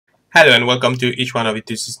Hello and welcome to each one of you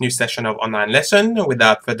to this new session of online lesson.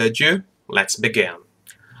 Without further ado, let's begin.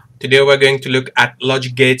 Today we're going to look at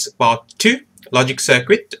logic gates part 2, logic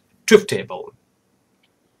circuit truth table.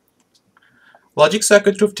 Logic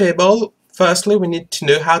circuit truth table, firstly we need to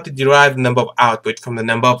know how to derive the number of outputs from the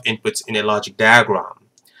number of inputs in a logic diagram.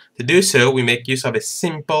 To do so, we make use of a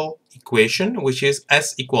simple equation which is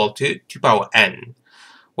S equal to 2 power n,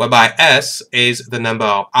 whereby S is the number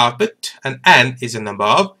of output and n is the number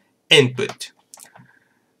of input.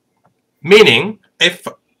 Meaning, if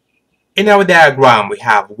in our diagram we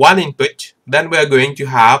have one input, then we are going to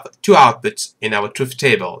have two outputs in our truth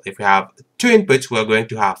table. If we have two inputs, we are going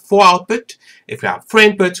to have 4 outputs. If we have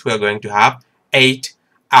 3 inputs, we are going to have 8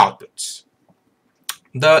 outputs.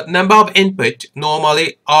 The number of input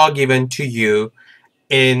normally are given to you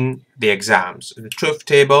in the exams. The truth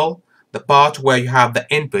table, the part where you have the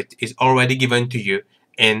input, is already given to you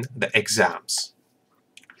in the exams.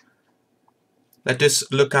 Let us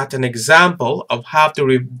look at an example of how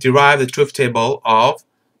to derive the truth table of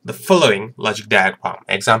the following logic diagram.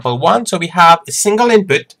 Example 1, so we have a single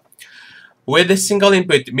input. With a single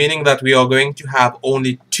input, meaning that we are going to have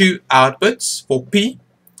only 2 outputs for P.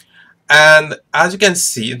 And as you can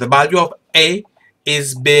see, the value of A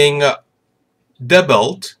is being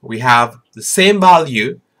doubled. We have the same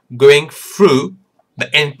value going through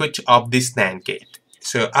the input of this NAND gate.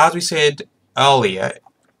 So as we said earlier,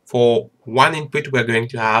 for one input, we're going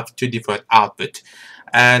to have 2 different outputs.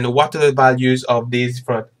 And what are the values of these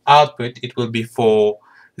different outputs? It will be for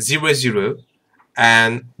 0, 0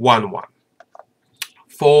 and 1, 1.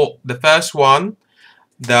 For the first one,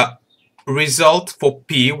 the result for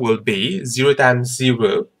P will be 0 times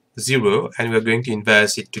 0, 0, and we're going to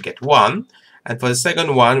inverse it to get 1. And for the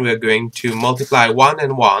second one, we're going to multiply 1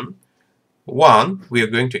 and 1. 1, we are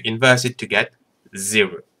going to inverse it to get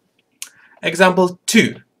 0. Example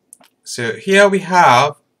 2. So here we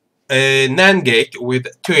have a NAND gate with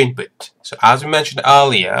 2 inputs. So as we mentioned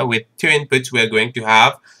earlier, with 2 inputs, we are going to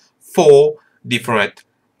have 4 different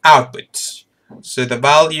outputs. So the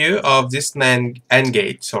value of this AND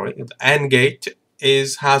gate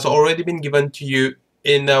has already been given to you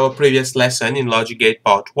in our previous lesson in logic gate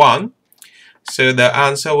part 1. So the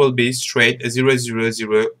answer will be straight 0, 0,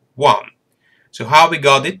 0, 1. So how we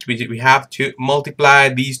got it? We have to multiply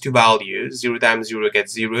these two values. 0 times 0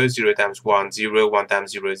 gets 0, 0 times 1, 0, 1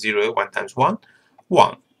 times 0, 0, 1 times 1,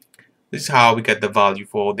 1. This is how we get the value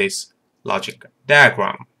for this logic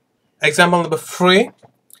diagram. Example number 3.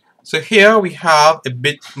 So here we have a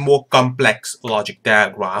bit more complex logic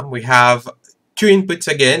diagram. We have 2 inputs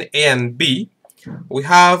again, A and B. We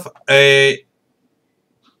have a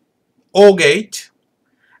OR gate,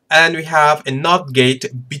 and we have a NOT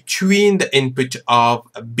gate between the input of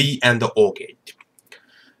B and the OR gate.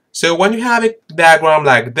 So when you have a diagram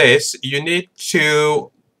like this, you need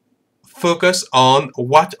to focus on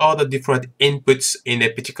what are the different inputs in a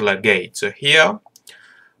particular gate. So here,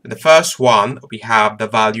 the first one, we have the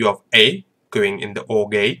value of A going in the OR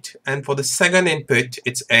gate, and for the second input,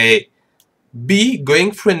 it's a B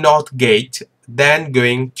going through a NOT gate, then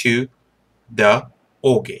going to the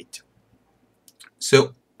OR gate.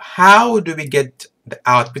 So how do we get the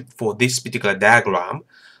output for this particular diagram?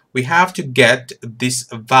 We have to get this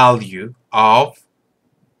value of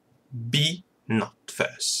B naught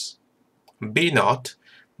first. B naught,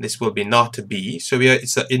 this will be not B. So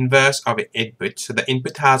it's the inverse of an input. So the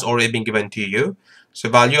input has already been given to you. So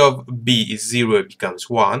value of B is 0 becomes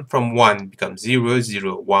 1. From 1 becomes 0,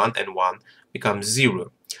 0, 1, and 1 becomes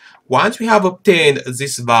 0. Once we have obtained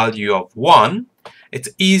this value of 1, it's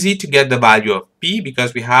easy to get the value of P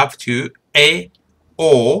because we have to A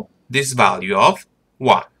or this value of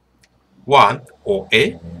 1. 1 or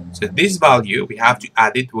A. So this value, we have to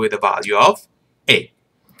add it with the value of A.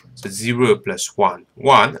 So 0 plus 1,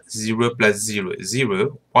 1, 0 plus 0,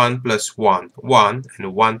 0, 1 plus 1, 1,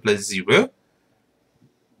 and 1 plus 0,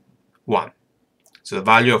 1. So the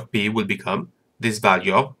value of P will become this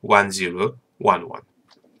value of 1, 0, 1, 1.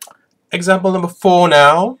 Example number 4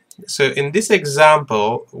 now. So in this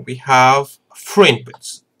example, we have 3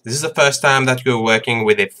 inputs. This is the first time that you're working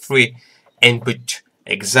with a 3 input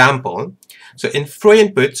example. So in 3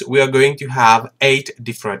 inputs, we are going to have 8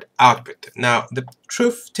 different outputs. Now, the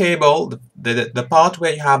truth table, the part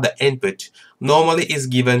where you have the input, normally is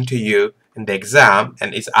given to you in the exam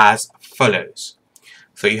and is as follows.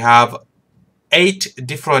 So you have 8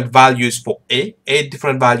 different values for A, 8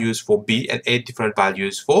 different values for B, and 8 different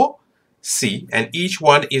values for C, and each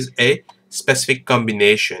one is a specific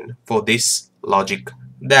combination for this logic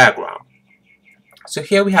diagram. So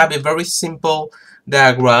here we have a very simple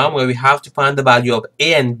diagram where we have to find the value of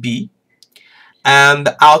A and B, and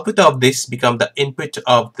the output of this become the input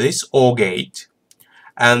of this OR gate,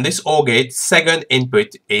 and this OR gate second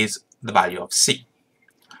input is the value of C.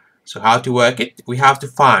 So how to work it? We have to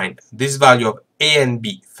find this value of A and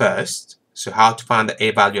B first. So how to find the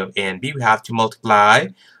A value of A and B? We have to multiply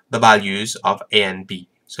the values of A and B.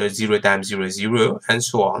 So 0 times 0 is 0 and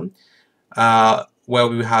so on, where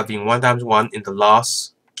we have 1 times 1 in the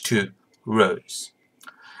last two rows.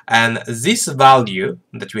 And this value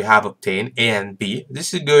that we have obtained, A and B,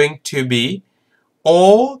 this is going to be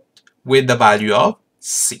ORed with the value of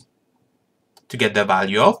C to get the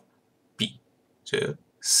value of B. So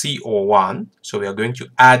C or 1. So we are going to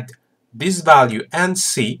add this value and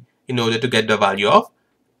C in order to get the value of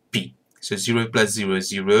P. So 0 plus 0 is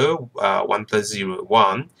 0, 1 plus 0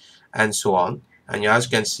 1, and so on. And as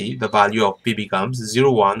you can see, the value of P becomes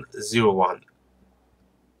 0 1 0 1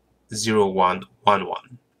 0 1 1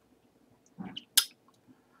 1.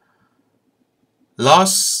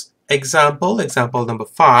 Last example, example number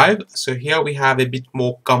 5. So here we have a bit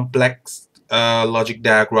more complex logic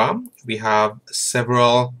diagram. We have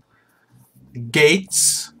several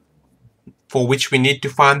gates for which we need to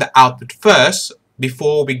find the output first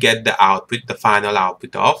before we get the output, the final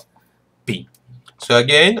output of P. So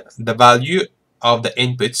again, the value of the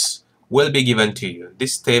inputs will be given to you.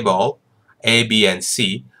 This table, A, B, and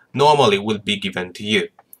C, normally will be given to you.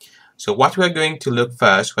 So what we're going to look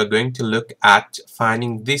first, we're going to look at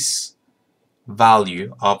finding this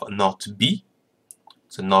value of not B.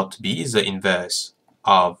 So not B is the inverse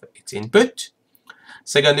of its input.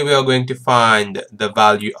 Secondly, we are going to find the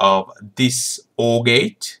value of this OR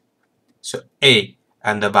gate. So A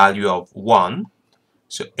and the value of 1.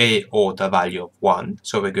 So A or the value of 1.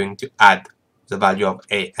 So we're going to add the value of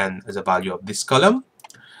A and the value of this column.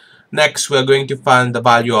 Next, we're going to find the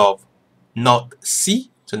value of not C.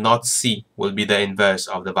 So not C will be the inverse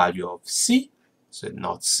of the value of C. So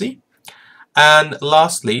not C. And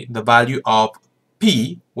lastly, the value of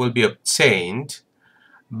P will be obtained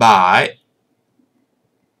by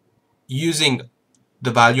using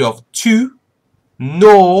the value of 2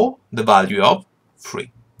 nor the value of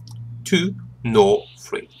 3. 2 nor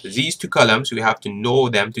 3. So these two columns, we have to know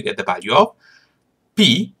them to get the value of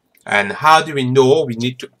P. And how do we know? We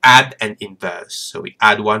need to add an inverse. So we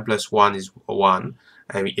add 1 plus 1 is 1,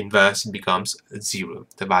 and we inverse, it becomes 0.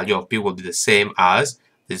 The value of P will be the same as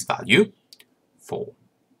this value, 4.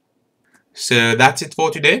 So that's it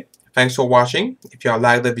for today. Thanks for watching. If you have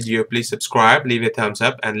liked the video, please subscribe, leave a thumbs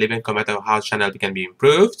up, and leave a comment on how the channel can be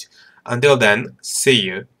improved. Until then, see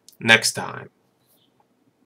you next time.